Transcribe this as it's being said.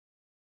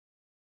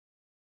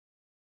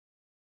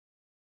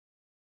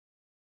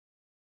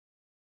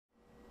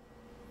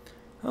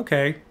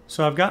Okay,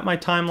 so I've got my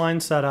timeline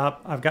set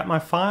up, I've got my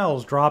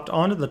files dropped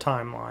onto the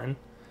timeline,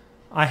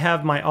 I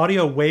have my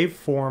audio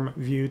waveform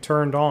view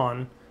turned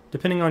on.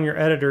 Depending on your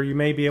editor, you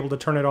may be able to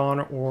turn it on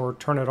or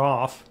turn it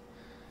off.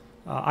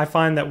 I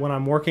find that when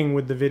I'm working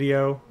with the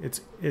video,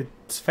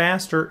 it's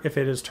faster if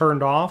it is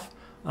turned off,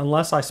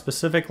 unless I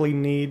specifically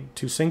need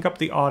to sync up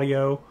the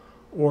audio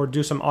or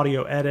do some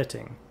audio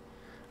editing.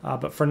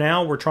 But for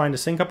now, we're trying to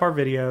sync up our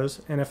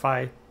videos, and if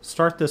I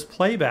start this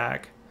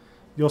playback,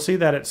 you'll see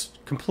that it's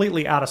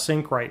completely out of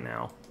sync right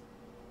now.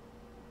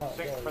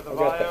 Sync for the I've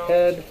got the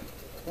head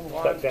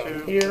set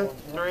down here.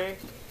 3,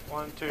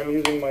 1, 2. I'm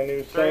using my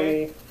new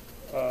Sony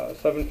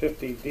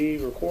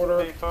 750D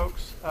recorder. Hey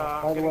folks,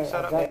 I'm getting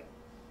set up.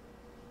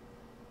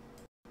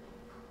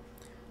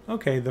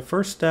 Okay, the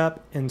first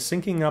step in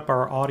syncing up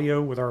our audio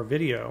with our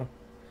video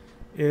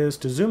is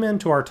to zoom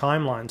into our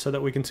timeline so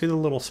that we can see the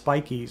little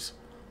spikies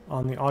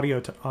on the audio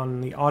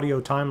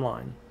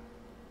timeline.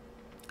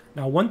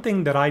 Now, one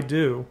thing that I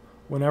do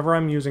whenever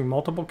I'm using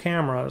multiple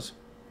cameras,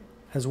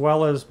 as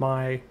well as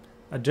my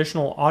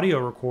additional audio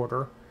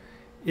recorder,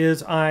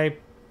 is I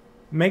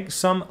make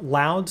some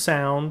loud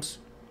sounds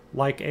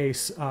like a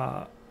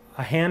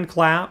hand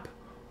clap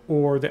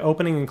or the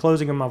opening and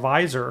closing of my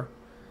visor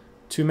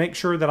to make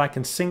sure that I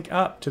can sync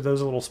up to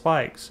those little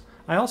spikes.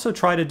 I also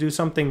try to do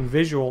something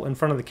visual in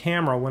front of the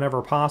camera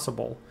whenever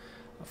possible.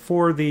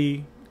 For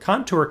the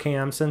contour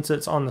cam, since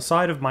it's on the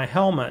side of my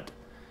helmet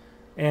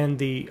and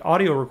the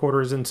audio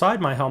recorder is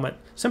inside my helmet,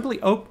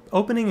 simply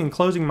opening and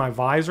closing my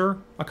visor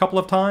a couple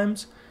of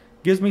times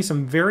gives me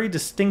some very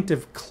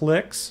distinctive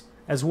clicks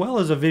as well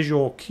as a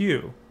visual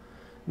cue.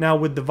 Now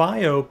with the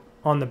VAIO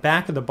on the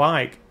back of the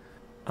bike,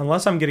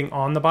 unless I'm getting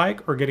on the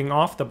bike or getting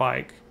off the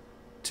bike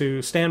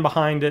to stand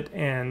behind it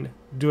and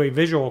do a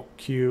visual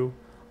cue,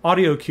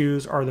 audio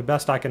cues are the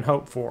best I can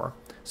hope for.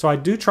 So I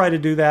do try to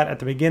do that at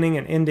the beginning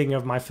and ending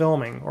of my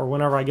filming or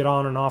whenever I get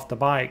on and off the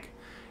bike.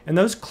 And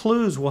those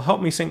clues will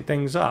help me sync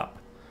things up.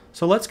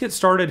 So let's get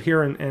started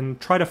here and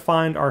try to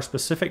find our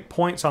specific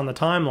points on the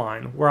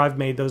timeline where I've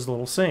made those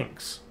little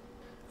syncs.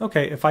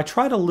 Okay, if I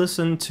try to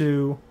listen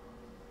to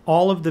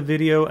all of the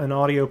video and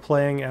audio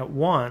playing at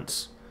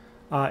once,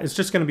 it's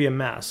just going to be a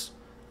mess.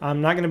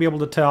 I'm not going to be able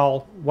to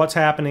tell what's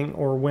happening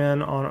or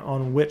when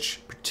on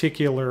which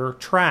particular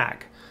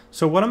track.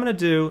 So what I'm going to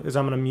do is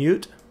I'm going to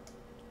mute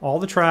all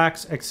the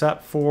tracks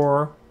except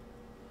for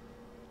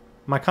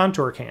my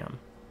contour cam.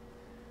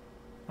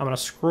 I'm going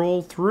to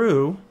scroll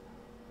through,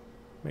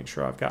 make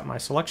sure I've got my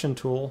selection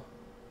tool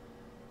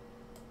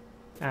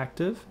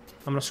active.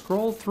 I'm going to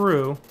scroll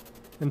through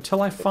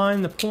until I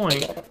find the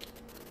point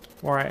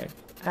where I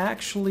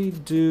actually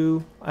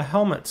do a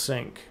helmet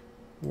sync,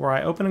 where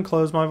I open and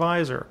close my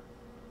visor.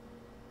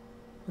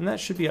 And that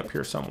should be up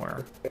here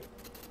somewhere.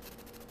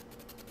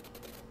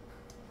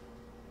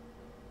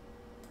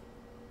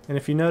 And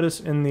if you notice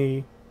in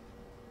the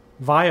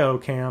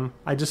VAIO cam,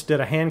 I just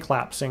did a hand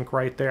clap sync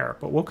right there,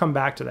 but we'll come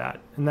back to that.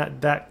 And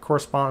that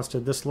corresponds to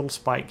this little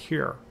spike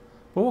here.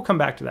 But we'll come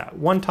back to that,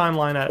 one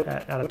timeline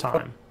at a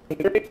time.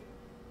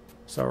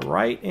 So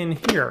right in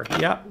here,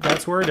 yep,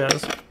 that's where it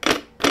is.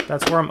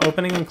 That's where I'm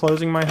opening and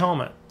closing my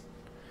helmet.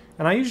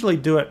 And I usually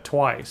do it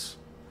twice.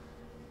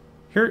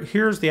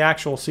 Here's the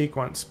actual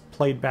sequence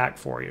played back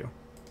for you.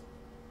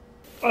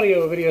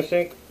 Audio video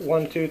sync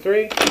 1, 2,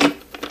 3.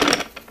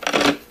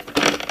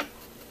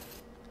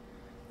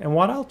 And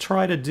what I'll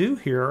try to do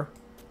here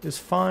is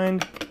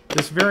find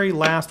this very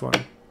last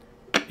one.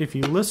 If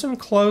you listen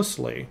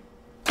closely,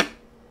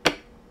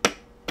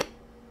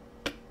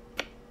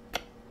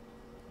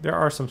 there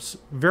are some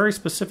very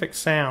specific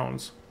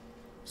sounds.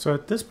 So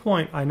at this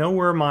point, I know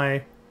where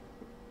my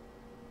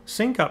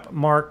sync up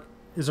mark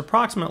is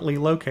approximately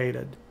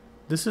located.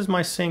 This is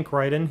my sync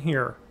right in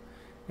here.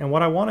 And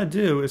what I want to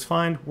do is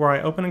find where I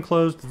open and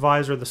close the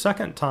visor the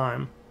second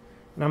time.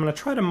 And I'm going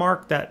to try to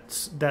mark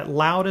that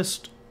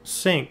loudest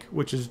sync,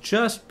 which is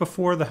just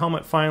before the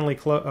helmet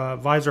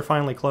visor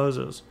finally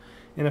closes.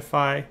 And if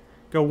I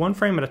go one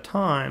frame at a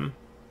time,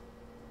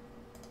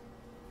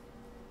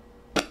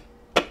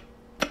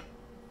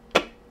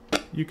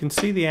 you can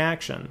see the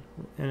action.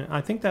 And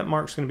I think that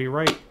mark's going to be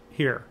right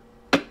here.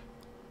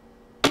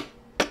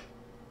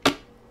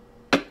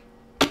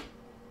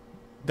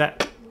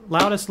 That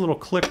loudest little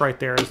click right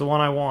there is the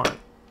one I want.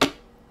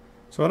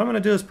 So what I'm going to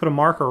do is put a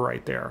marker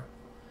right there.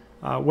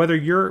 Whether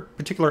your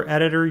particular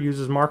editor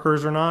uses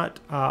markers or not,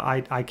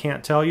 I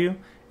can't tell you.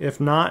 If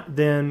not,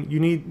 then you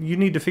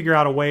need to figure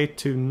out a way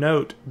to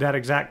note that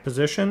exact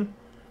position,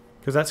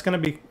 because that's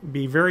going to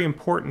be very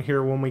important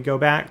here when we go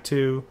back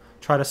to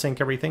try to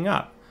sync everything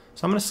up.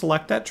 So I'm going to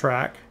select that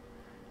track,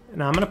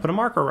 and I'm going to put a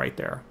marker right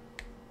there.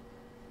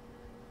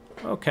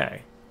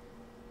 Okay,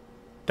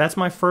 that's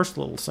my first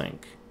little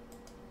sync.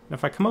 And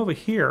if I come over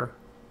here,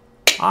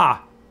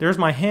 there's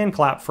my hand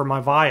clap for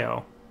my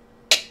VAIO.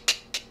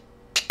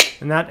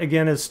 And that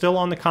again is still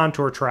on the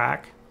contour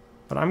track,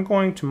 but I'm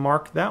going to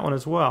mark that one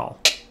as well.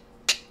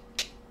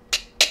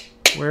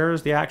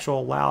 Where's the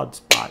actual loud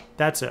spot?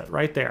 That's it,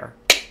 right there.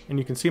 And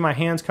you can see my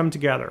hands come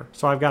together.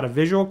 So I've got a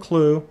visual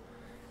clue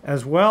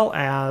as well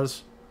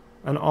as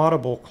an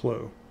audible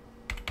clue.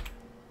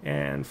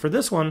 And for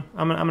this one,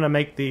 I'm going to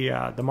make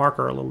the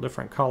marker a little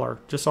different color,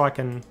 just so I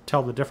can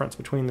tell the difference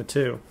between the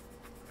two.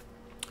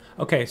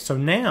 Okay, so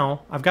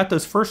now I've got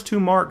those first two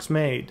marks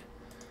made.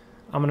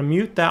 I'm going to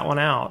mute that one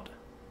out.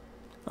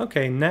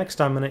 Okay, next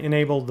I'm going to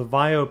enable the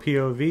VAIO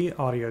POV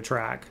audio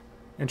track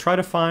and try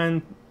to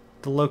find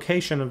the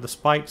location of the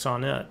spikes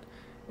on it.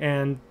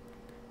 And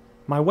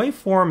my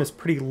waveform is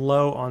pretty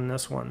low on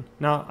this one.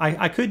 Now,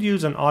 I could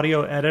use an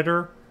audio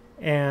editor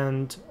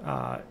and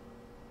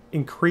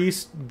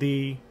increase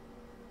the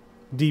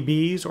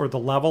dBs or the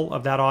level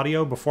of that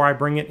audio before I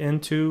bring it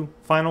into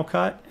Final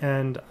Cut,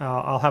 and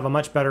I'll have a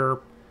much better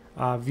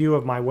view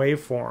of my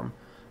waveform.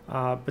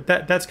 But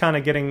that's kind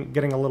of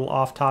getting a little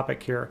off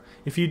topic here.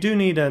 If you do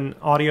need an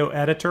audio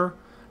editor,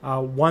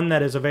 one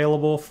that is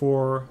available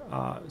for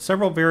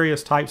several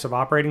various types of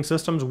operating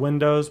systems,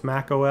 Windows,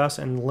 Mac OS,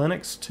 and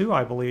Linux too,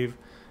 I believe,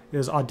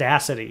 is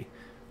Audacity.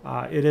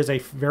 It is a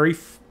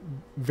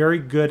very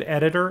good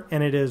editor,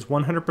 and it is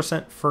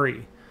 100%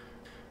 free.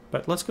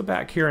 But let's go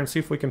back here and see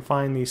if we can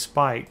find these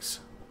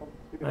spikes.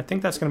 I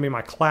think that's going to be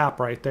my clap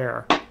right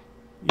there.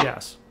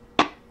 Yes.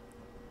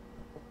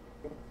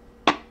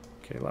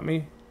 Okay, let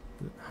me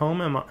home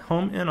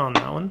in on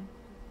that one.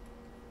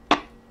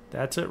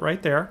 That's it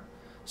right there.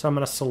 So I'm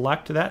going to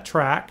select that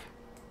track.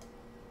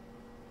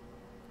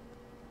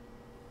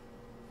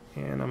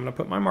 And I'm going to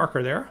put my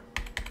marker there.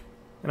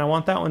 And I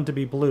want that one to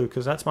be blue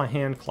because that's my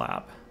hand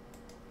clap.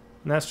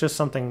 And that's just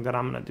something that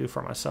I'm going to do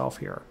for myself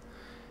here.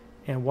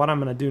 And what I'm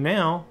going to do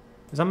now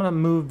is I'm going to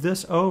move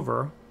this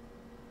over.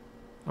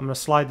 I'm going to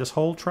slide this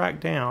whole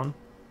track down.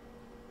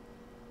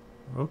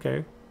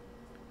 Okay.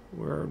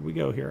 Where'd we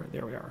go here?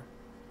 There we are.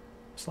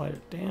 Slide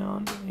it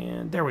down,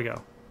 and there we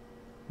go.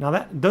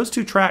 Now those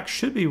two tracks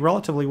should be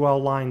relatively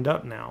well lined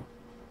up now.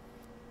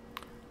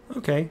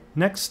 Okay,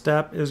 next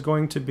step is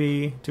going to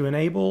be to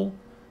enable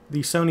the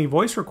Sony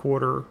voice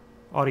recorder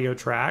audio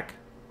track.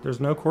 There's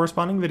no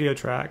corresponding video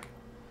track,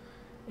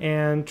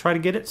 and try to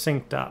get it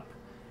synced up.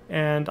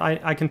 And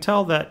I can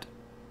tell that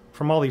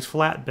from all these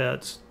flat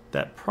bits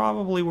that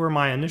probably where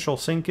my initial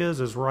sync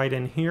is right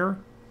in here.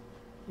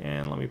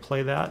 And let me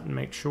play that and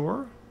make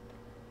sure.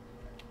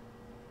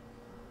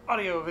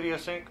 Audio video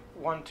sync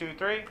 1, 2,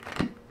 3.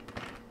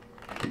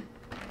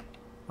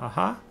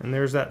 Aha, and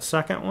there's that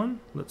second one.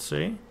 Let's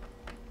see.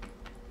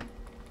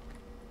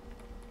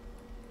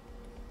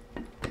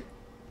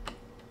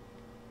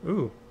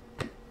 Ooh.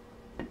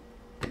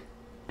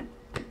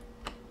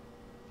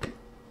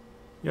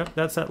 Yep,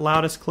 that's that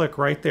loudest click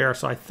right there.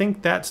 So I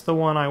think that's the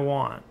one I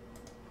want.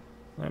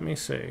 Let me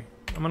see.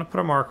 I'm going to put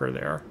a marker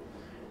there.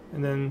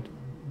 And then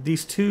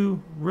these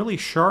two really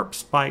sharp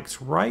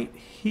spikes right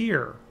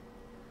here.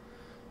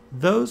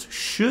 Those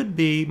should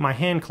be my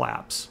hand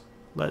claps.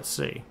 Let's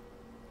see.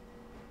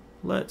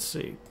 Let's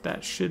see.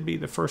 That should be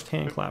the first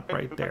hand clap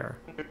right there.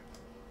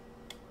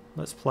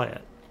 Let's play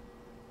it.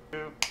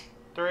 2,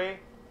 3.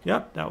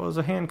 Yep, that was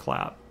a hand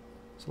clap.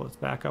 So let's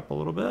back up a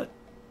little bit.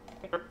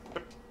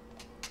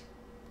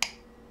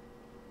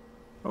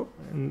 Oh,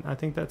 and I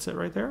think that's it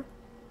right there.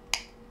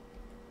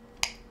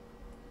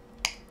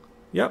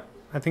 Yep,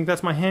 I think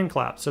that's my hand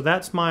clap. So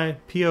that's my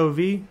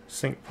POV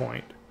sync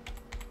point.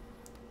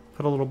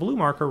 Put a little blue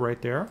marker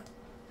right there.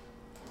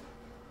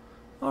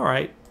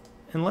 Alright,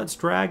 and let's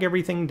drag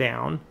everything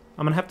down.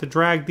 I'm going to have to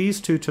drag these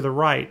two to the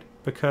right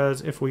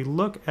because if we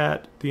look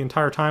at the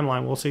entire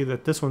timeline, we'll see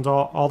that this one's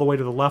all the way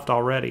to the left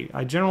already.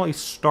 I generally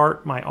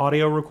start my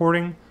audio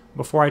recording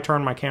before I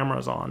turn my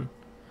cameras on,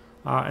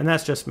 and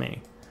that's just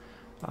me.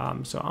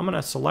 So I'm going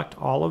to select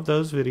all of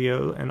those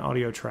video and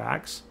audio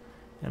tracks,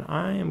 and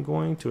I am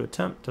going to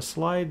attempt to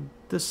slide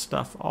this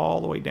stuff all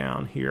the way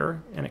down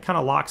here, and it kind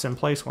of locks in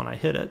place when I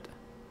hit it.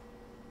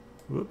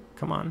 Whoop,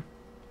 come on.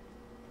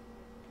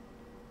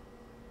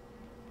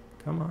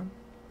 Come on.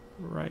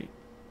 Right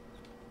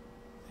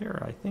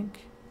there, I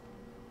think.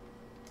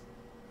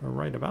 Or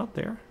right about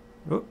there.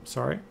 Oops,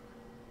 sorry.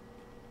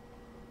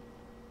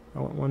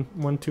 I went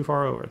one too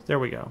far over. There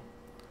we go.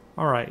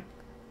 Alright.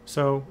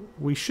 So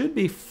we should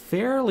be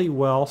fairly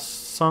well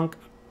sunk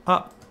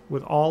up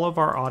with all of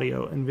our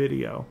audio and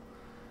video.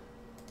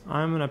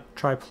 I'm going to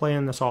try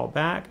playing this all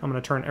back. I'm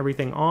going to turn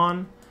everything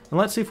on. And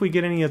let's see if we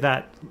get any of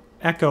that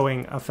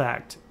echoing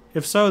effect.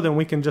 If so, then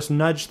we can just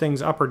nudge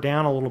things up or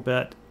down a little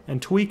bit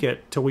and tweak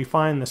it till we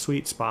find the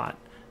sweet spot.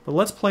 But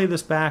let's play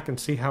this back and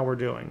see how we're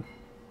doing.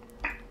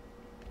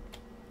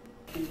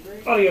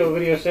 Audio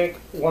video sync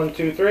 1,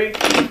 2, 3.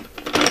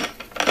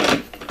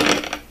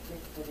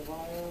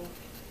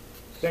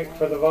 Sync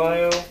for the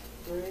VAIO.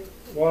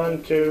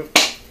 1, 2,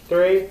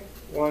 3.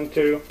 1,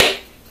 2,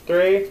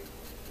 3.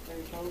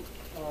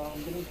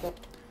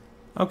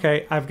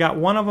 Okay, I've got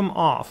one of them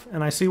off,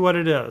 and I see what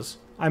it is.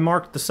 I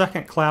marked the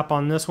second clap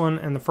on this one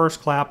and the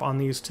first clap on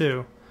these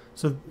two.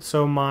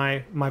 So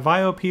my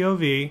VAIO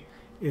POV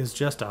is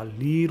just a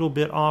little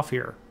bit off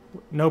here.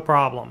 No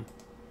problem.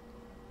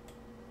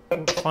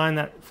 Find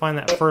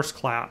that first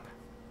clap.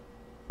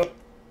 And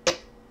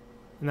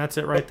that's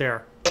it right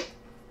there. Put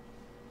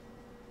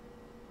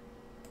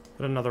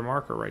another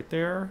marker right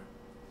there.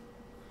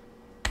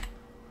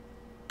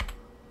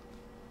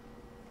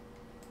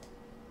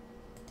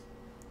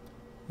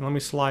 Let me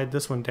slide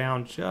this one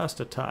down just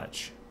a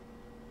touch.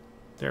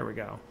 There we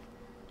go.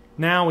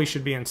 Now we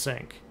should be in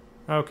sync.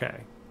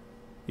 Okay.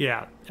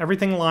 Yeah,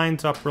 everything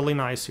lines up really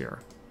nice here.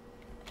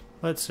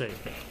 Let's see.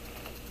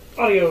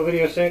 Audio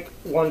video sync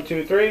 1,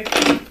 2, 3.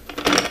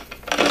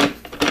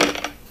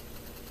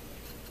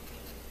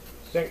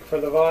 Sync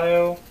for the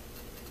VAIO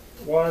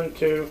 1,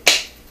 2,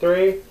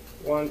 3.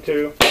 1,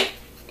 2,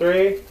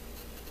 3.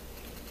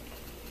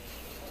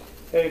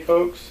 Hey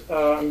folks,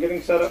 I'm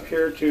getting set up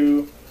here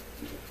to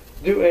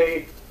do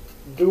a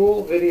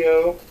dual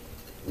video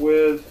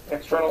with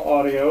external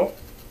audio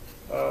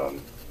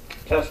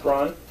test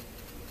run,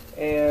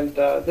 and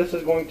this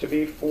is going to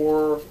be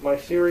for my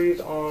series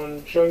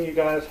on showing you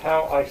guys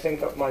how I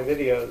sync up my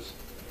videos.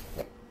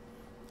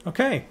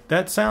 Okay,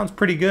 that sounds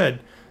pretty good.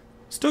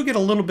 Still get a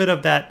little bit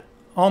of that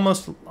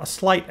almost a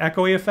slight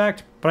echoey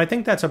effect, but I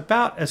think that's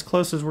about as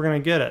close as we're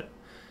going to get it.